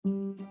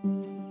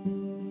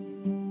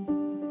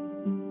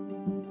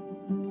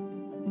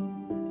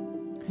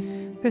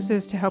This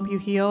is To Help You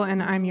Heal,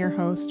 and I'm your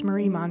host,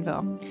 Marie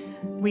Monville.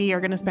 We are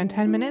going to spend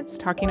 10 minutes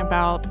talking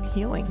about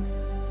healing.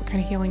 What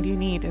kind of healing do you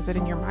need? Is it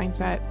in your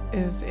mindset?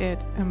 Is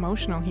it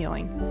emotional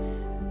healing?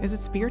 Is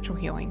it spiritual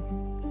healing?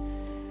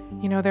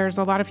 You know, there's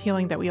a lot of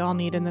healing that we all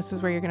need, and this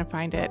is where you're going to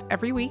find it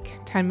every week,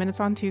 10 minutes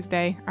on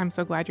Tuesday. I'm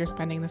so glad you're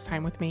spending this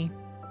time with me.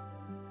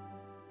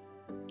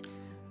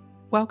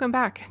 Welcome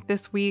back.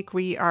 This week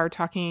we are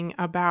talking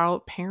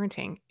about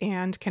parenting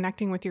and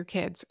connecting with your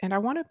kids. And I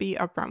want to be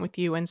upfront with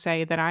you and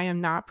say that I am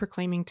not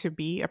proclaiming to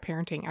be a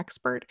parenting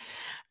expert.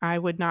 I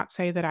would not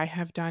say that I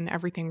have done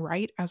everything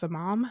right as a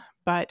mom,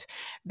 but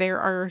there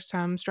are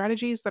some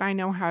strategies that I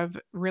know have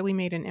really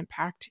made an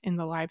impact in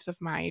the lives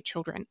of my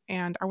children.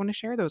 And I want to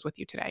share those with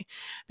you today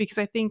because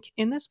I think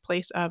in this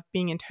place of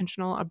being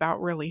intentional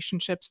about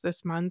relationships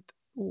this month,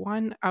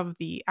 one of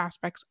the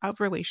aspects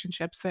of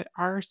relationships that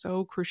are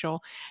so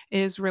crucial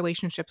is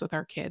relationships with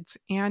our kids.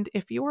 And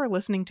if you are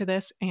listening to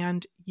this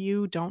and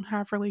you don't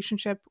have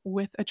relationship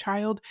with a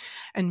child,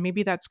 and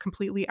maybe that's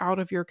completely out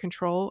of your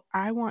control,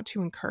 I want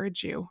to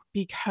encourage you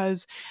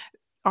because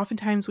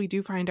oftentimes we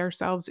do find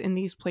ourselves in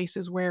these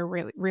places where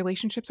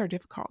relationships are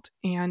difficult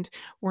and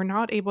we're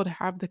not able to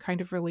have the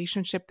kind of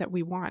relationship that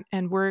we want,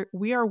 and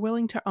we are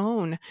willing to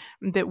own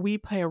that we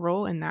play a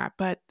role in that,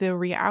 but the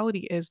reality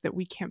is that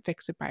we can't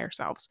fix it by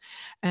ourselves,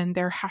 and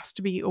there has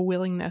to be a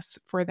willingness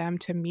for them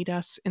to meet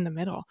us in the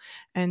middle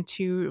and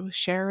to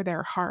share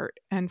their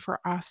heart and for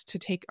us to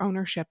take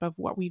ownership of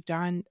what we've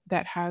done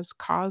that has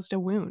caused a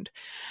wound.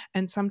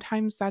 And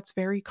sometimes that's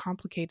very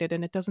complicated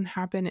and it doesn't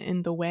happen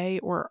in the way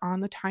or on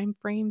the time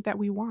frame that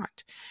we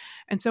want.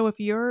 And so if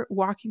you're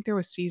walking through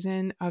a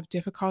season of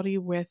difficulty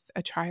with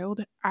a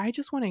child, I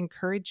just want to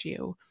encourage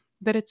you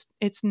that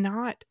it's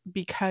not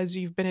because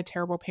you've been a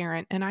terrible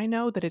parent. And I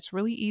know that it's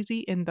really easy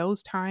in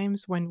those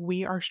times when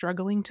we are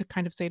struggling to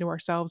kind of say to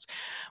ourselves,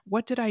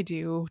 what did I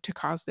do to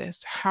cause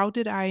this? How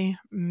did I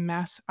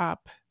mess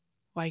up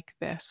like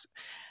this?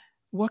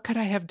 What could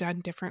I have done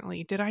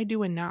differently? Did I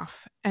do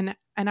enough? And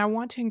I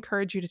want to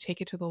encourage you to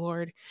take it to the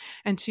Lord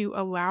and to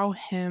allow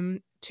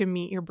him to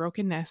meet your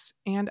brokenness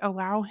and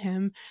allow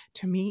him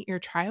to meet your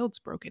child's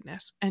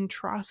brokenness, and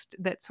trust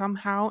that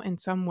somehow in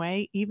some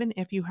way, even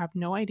if you have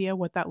no idea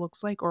what that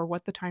looks like or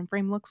what the time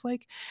frame looks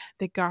like,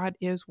 that God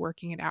is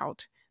working it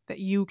out, that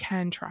you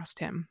can trust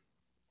him.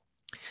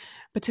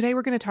 But today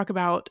we're going to talk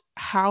about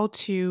how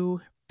to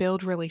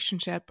build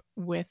relationship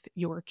with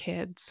your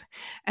kids.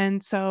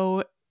 And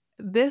so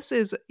this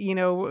is,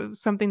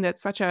 something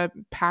that's such a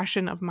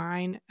passion of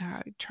mine,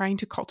 trying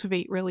to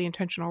cultivate really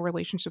intentional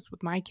relationships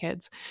with my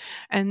kids.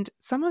 And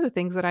some of the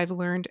things that I've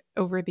learned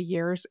over the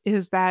years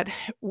is that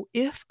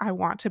if I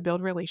want to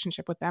build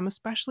relationship with them,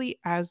 especially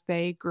as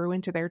they grew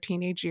into their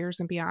teenage years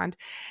and beyond,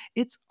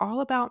 it's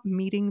all about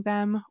meeting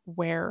them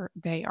where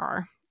they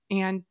are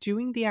and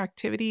doing the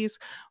activities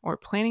or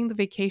planning the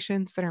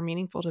vacations that are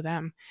meaningful to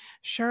them.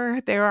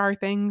 Sure, there are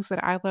things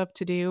that I love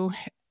to do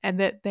and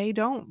that they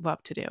don't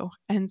love to do.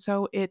 And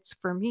so it's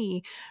for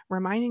me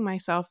reminding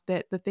myself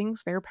that the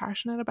things they're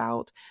passionate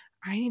about,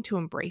 I need to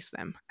embrace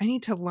them. I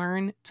need to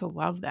learn to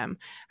love them.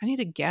 I need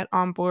to get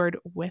on board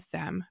with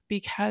them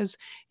because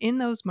in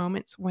those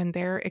moments when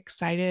they're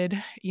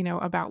excited,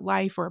 about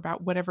life or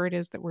about whatever it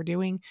is that we're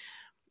doing,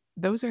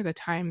 those are the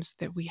times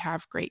that we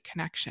have great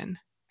connection.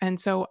 And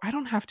so I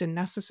don't have to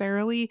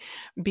necessarily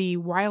be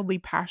wildly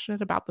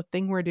passionate about the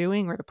thing we're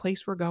doing or the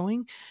place we're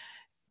going,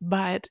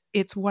 but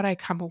it's what I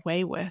come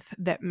away with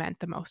that meant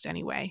the most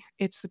anyway.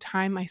 It's the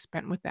time I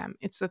spent with them.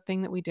 It's the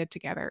thing that we did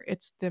together.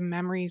 It's the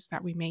memories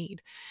that we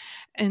made.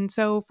 And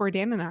so for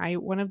Dan and I,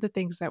 one of the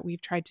things that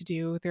we've tried to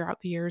do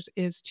throughout the years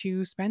is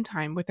to spend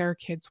time with our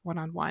kids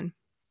one-on-one.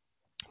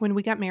 When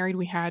we got married,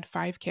 we had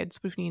 5 kids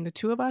between the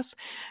two of us,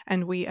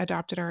 and we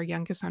adopted our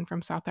youngest son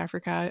from South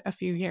Africa a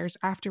few years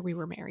after we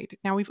were married.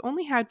 Now, we've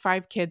only had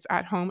 5 kids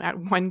at home at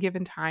one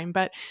given time,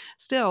 but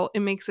still, it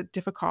makes it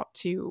difficult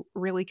to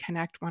really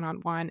connect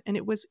one-on-one. And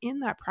it was in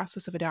that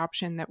process of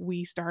adoption that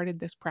we started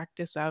this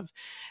practice of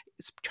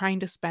trying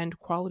to spend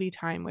quality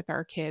time with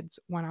our kids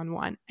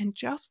one-on-one. And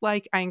just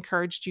like I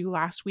encouraged you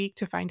last week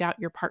to find out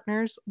your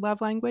partner's love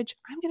language,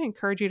 I'm going to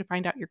encourage you to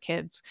find out your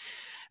kids'.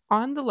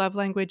 On the Love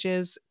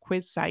Languages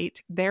quiz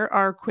site, there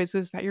are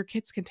quizzes that your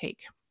kids can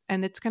take,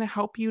 and it's going to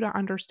help you to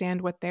understand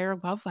what their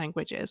love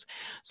language is.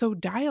 So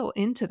dial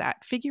into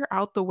that, figure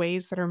out the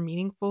ways that are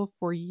meaningful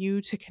for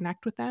you to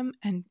connect with them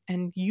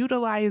and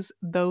utilize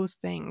those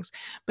things,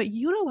 but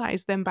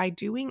utilize them by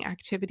doing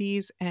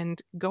activities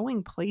and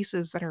going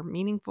places that are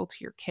meaningful to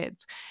your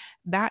kids.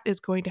 That is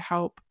going to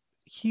help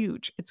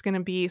huge. It's going to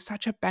be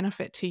such a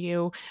benefit to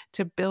you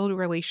to build a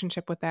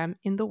relationship with them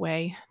in the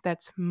way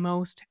that's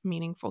most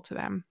meaningful to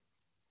them.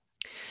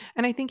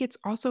 And I think it's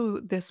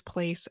also this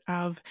place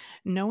of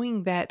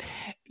knowing that,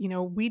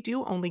 we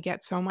do only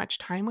get so much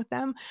time with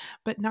them,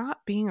 but not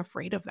being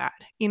afraid of that.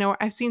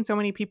 I've seen so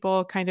many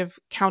people kind of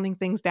counting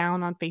things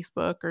down on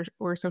Facebook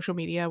or social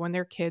media when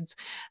their kids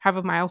have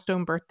a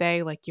milestone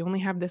birthday, like you only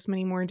have this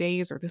many more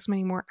days or this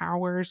many more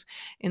hours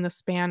in the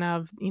span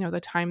of,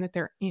 the time that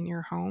they're in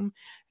your home.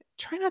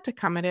 try not to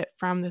come at it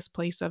from this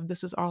place of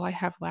this is all I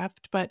have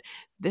left, but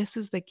this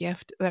is the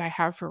gift that I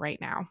have for right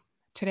now.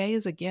 Today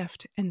is a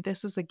gift, and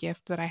this is the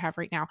gift that I have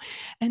right now.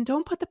 And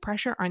don't put the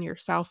pressure on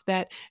yourself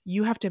that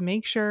you have to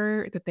make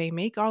sure that they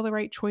make all the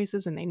right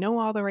choices and they know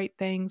all the right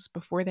things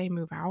before they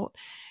move out.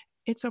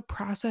 It's a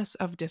process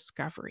of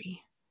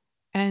discovery.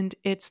 And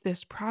it's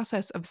this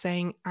process of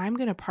saying, I'm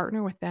going to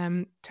partner with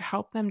them to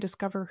help them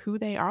discover who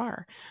they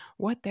are,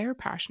 what they're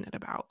passionate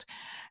about.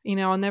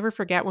 I'll never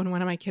forget when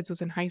one of my kids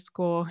was in high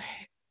school.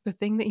 The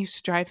thing that used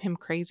to drive him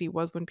crazy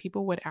was when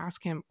people would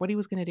ask him what he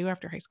was going to do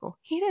after high school.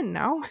 He didn't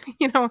know.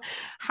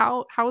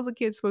 How is a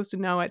kid supposed to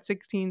know at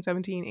 16,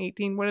 17,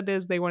 18 what it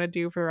is they want to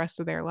do for the rest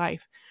of their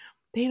life?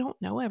 They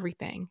don't know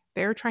everything.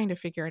 They're trying to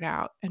figure it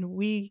out, and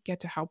we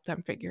get to help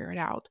them figure it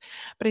out.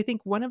 But I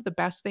think one of the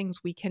best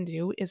things we can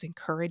do is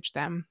encourage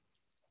them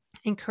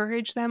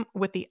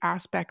with the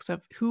aspects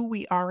of who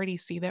we already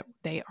see that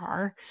they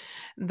are,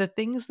 the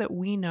things that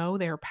we know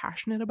they're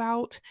passionate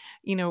about.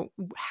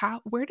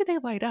 How where do they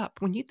light up?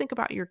 When you think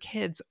about your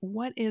kids,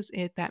 what is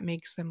it that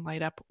makes them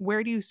light up?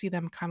 Where do you see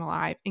them come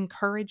alive?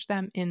 Encourage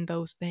them in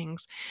those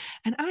things.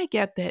 And I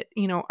get that,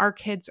 our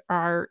kids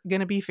are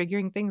going to be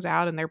figuring things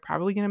out, and they're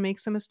probably going to make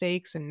some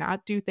mistakes and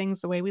not do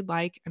things the way we'd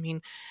like. I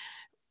mean,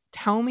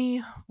 tell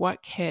me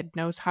what kid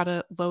knows how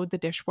to load the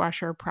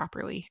dishwasher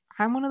properly.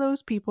 I'm one of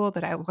those people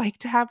that I like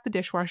to have the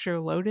dishwasher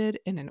loaded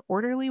in an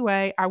orderly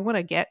way. I want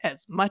to get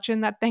as much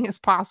in that thing as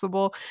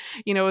possible,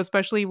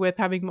 especially with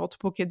having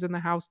multiple kids in the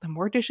house. The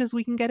more dishes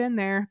we can get in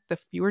there, the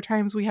fewer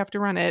times we have to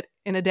run it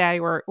in a day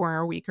or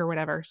a week or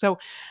whatever. So,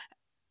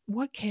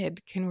 what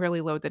kid can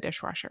really load the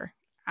dishwasher?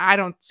 I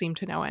don't seem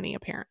to know any,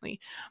 apparently,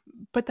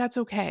 but that's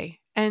okay.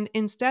 And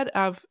instead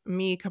of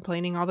me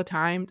complaining all the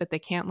time that they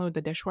can't load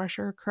the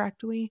dishwasher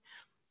correctly,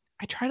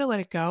 I try to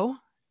let it go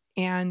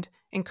and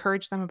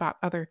encourage them about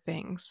other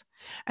things.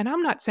 And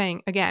I'm not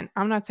saying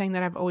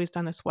that I've always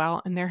done this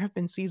well. And there have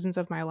been seasons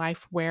of my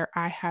life where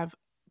I have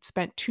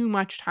spent too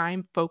much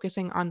time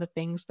focusing on the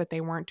things that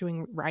they weren't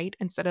doing right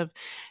instead of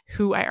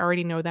who I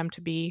already know them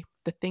to be,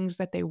 the things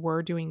that they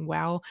were doing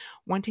well,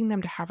 wanting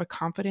them to have a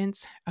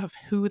confidence of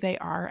who they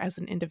are as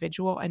an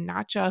individual and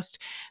not just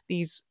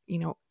these,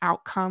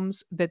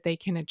 outcomes that they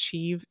can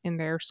achieve in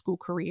their school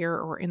career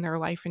or in their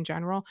life in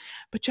general,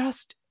 but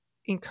just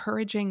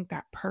encouraging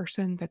that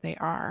person that they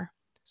are.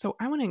 So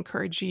I want to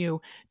encourage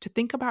you to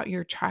think about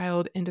your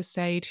child and to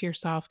say to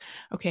yourself,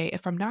 okay,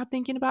 if I'm not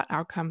thinking about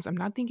outcomes, I'm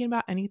not thinking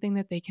about anything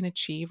that they can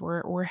achieve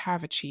or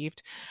have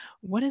achieved,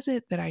 what is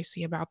it that I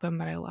see about them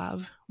that I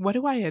love? What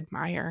do I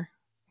admire?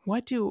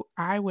 What do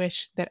I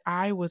wish that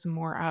I was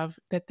more of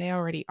that they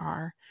already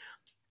are?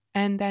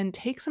 And then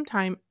take some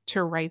time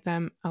to write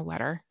them a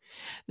letter.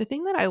 The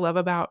thing that I love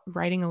about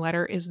writing a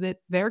letter is that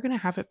they're going to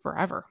have it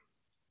forever.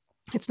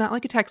 It's not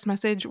like a text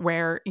message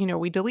where,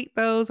 we delete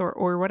those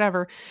or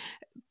whatever,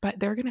 but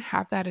they're going to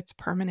have that. It's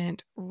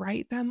permanent.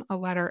 Write them a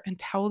letter and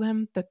tell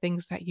them the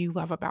things that you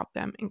love about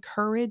them.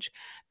 Encourage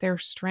their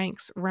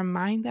strengths.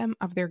 Remind them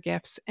of their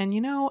gifts. And,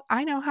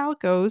 I know how it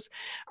goes.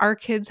 Our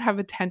kids have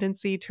a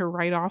tendency to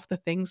write off the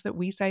things that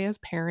we say as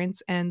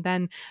parents, and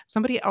then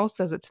somebody else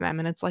says it to them,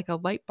 and it's like a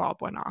light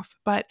bulb went off.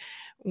 But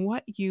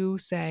what you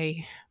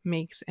say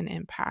makes an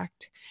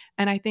impact.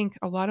 And I think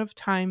a lot of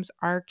times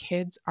our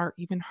kids are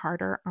even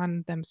harder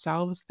on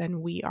themselves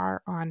than we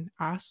are on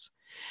us,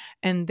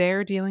 and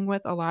they're dealing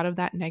with a lot of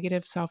that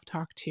negative self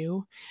talk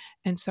too.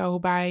 And so,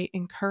 by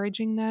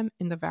encouraging them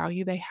in the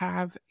value they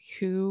have,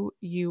 who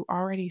you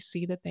already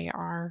see that they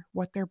are,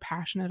 what they're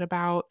passionate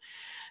about,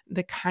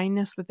 the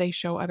kindness that they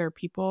show other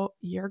people,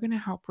 you're going to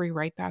help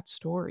rewrite that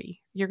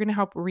story. You're going to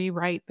help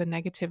rewrite the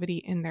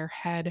negativity in their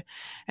head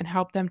and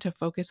help them to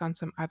focus on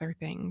some other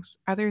things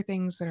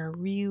that are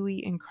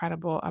really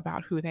incredible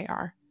about who they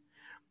are.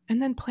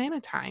 And then plan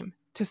a time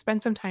to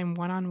spend some time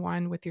one on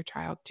one with your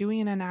child,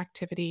 doing an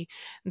activity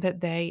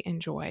that they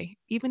enjoy.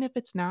 Even if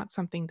it's not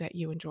something that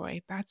you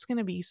enjoy, that's going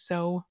to be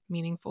so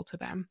meaningful to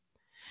them.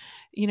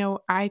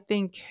 I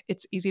think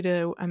it's easy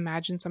to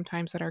imagine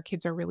sometimes that our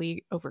kids are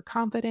really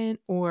overconfident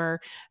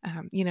or,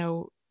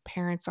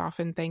 parents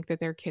often think that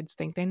their kids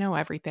think they know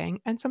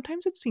everything. And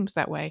sometimes it seems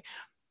that way.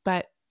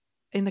 But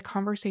in the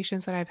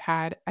conversations that I've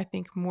had, I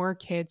think more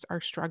kids are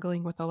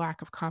struggling with a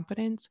lack of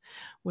confidence,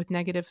 with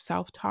negative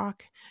self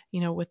talk,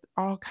 with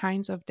all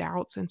kinds of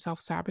doubts and self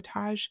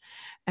sabotage.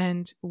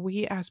 And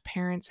we as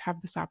parents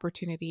have this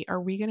opportunity. Are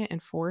we going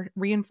to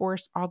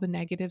reinforce all the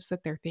negatives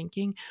that they're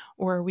thinking,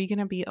 or are we going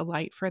to be a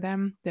light for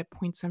them that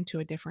points them to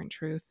a different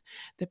truth,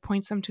 that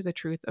points them to the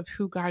truth of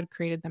who God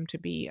created them to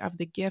be, of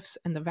the gifts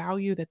and the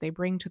value that they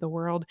bring to the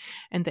world,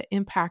 and the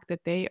impact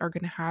that they are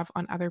going to have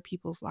on other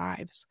people's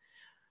lives?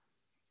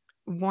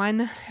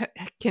 One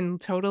can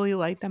totally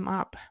light them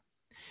up.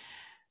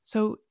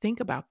 So think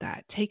about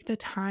that. Take the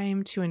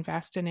time to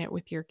invest in it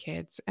with your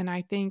kids. And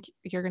I think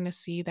you're going to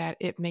see that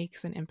it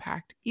makes an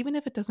impact, even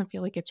if it doesn't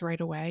feel like it's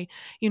right away.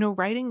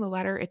 Writing the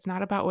letter, it's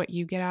not about what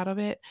you get out of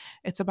it,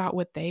 it's about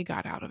what they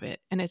got out of it.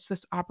 And it's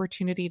this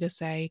opportunity to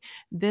say,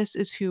 this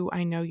is who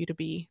I know you to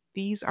be.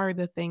 these are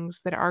the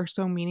things that are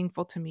so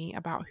meaningful to me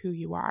about who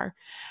you are.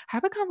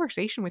 Have a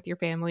conversation with your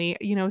family,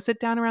 sit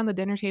down around the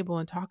dinner table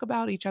and talk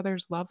about each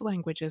other's love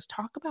languages,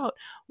 talk about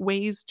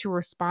ways to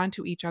respond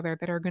to each other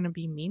that are going to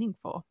be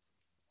meaningful.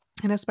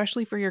 And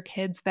especially for your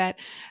kids that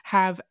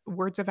have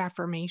words of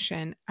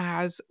affirmation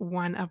as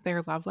one of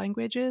their love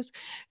languages,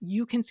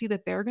 you can see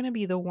that they're going to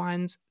be the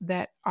ones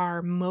that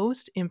are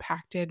most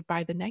impacted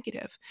by the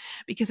negative.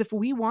 Because if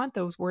we want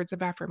those words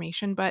of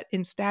affirmation, but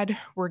instead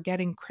we're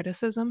getting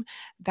criticism,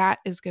 that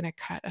is going to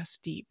cut us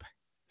deep.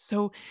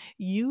 So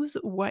use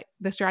what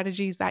the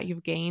strategies that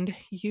you've gained,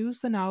 use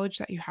the knowledge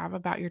that you have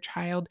about your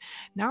child,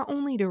 not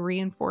only to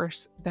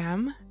reinforce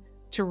them,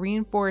 to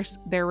reinforce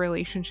their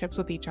relationships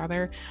with each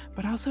other,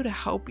 but also to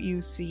help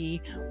you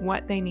see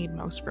what they need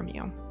most from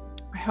you.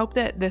 I hope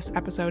that this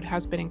episode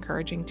has been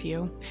encouraging to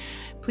you.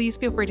 Please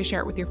feel free to share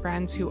it with your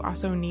friends who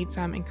also need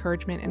some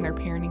encouragement in their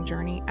parenting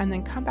journey. And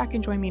then come back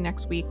and join me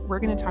next week. We're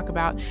going to talk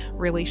about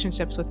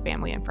relationships with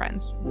family and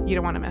friends. You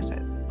don't want to miss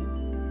it.